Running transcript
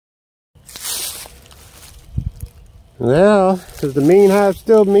Well, is the mean hive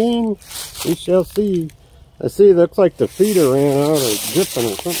still mean? We shall see. I see it looks like the feeder ran out or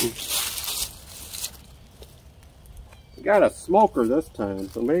dripping or something. We got a smoker this time,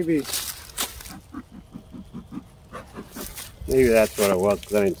 so maybe that's what it was,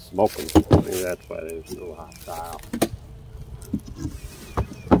 because I ain't smoking. Maybe that's why there's no hostile.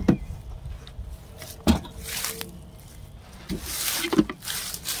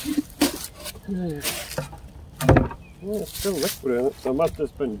 Well, it's still liquid in it, so it must have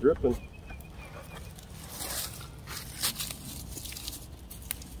just been dripping.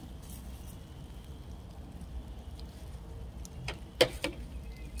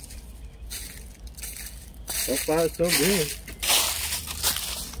 So far, so good.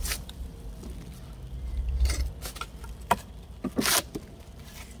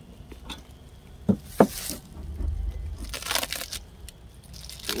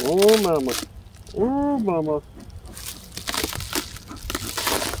 Oh, mama. Oh, mama.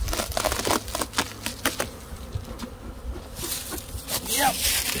 Yep.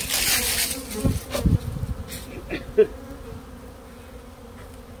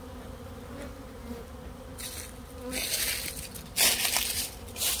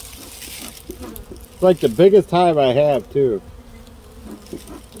 It's like the biggest hive I have, too.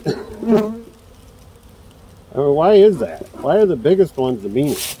 I mean, why is that? Why are the biggest ones the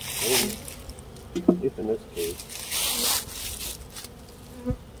meanest? At least in this case.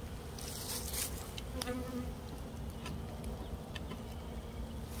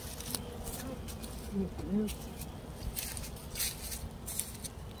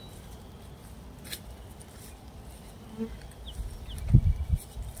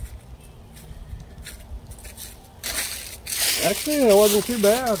 Actually, that wasn't too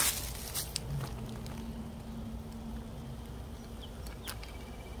bad.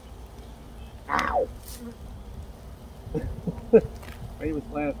 Ow! Famous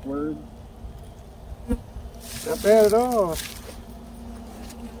last word. Not bad at all.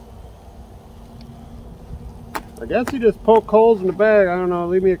 I guess you just poke holes in the bag. I don't know.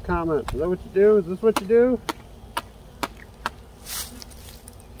 Leave me a comment. Is that what you do? Is this what you do?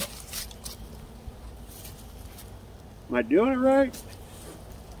 Am I doing it right?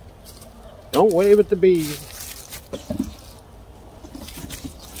 Don't wave at the bees.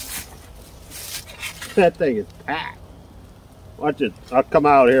 That thing is packed. Watch it. I'll come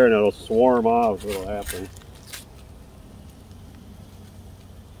out here and it'll swarm off. What'll happen?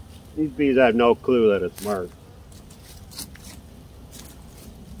 These bees have no clue that it's marked.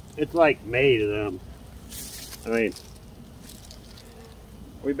 It's like May to them. I mean,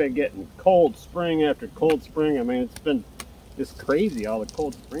 we've been getting cold spring after cold spring. I mean, it's been just crazy all the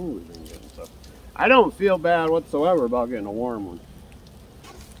cold spring we've been getting. So I don't feel bad whatsoever about getting a warm one.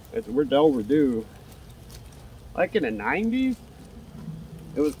 We're overdue. Like in the 90s,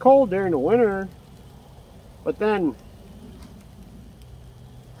 it was cold during the winter, but then,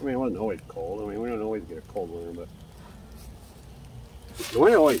 I mean, it wasn't always cold. I mean, we don't always get a cold winter, but the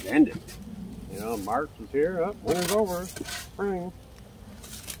winter always ended. You know, March was here, oh, winter's over, spring.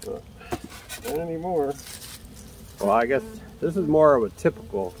 But not anymore. Well, I guess this is more of a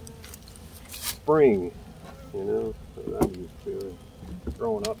typical spring, you know, that I'm used to.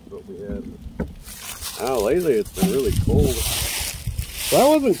 Growing up is what we had. Oh, lately it's been really cold. Well,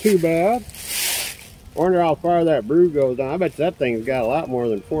 that wasn't too bad. Wonder how far that brood goes down. I bet that thing's got a lot more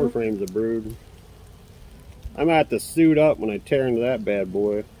than 4 frames of brood. I might have to suit up when I tear into that bad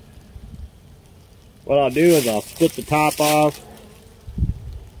boy. What I'll do is I'll split the top off.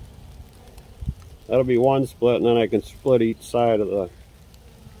 That'll be one split, and then I can split each side of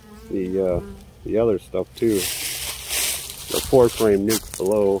the other stuff too. The 4 frame nukes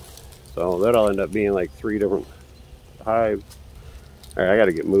below. So that'll end up being like 3 different hives. Alright, I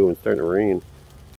gotta get moving, it's starting to rain.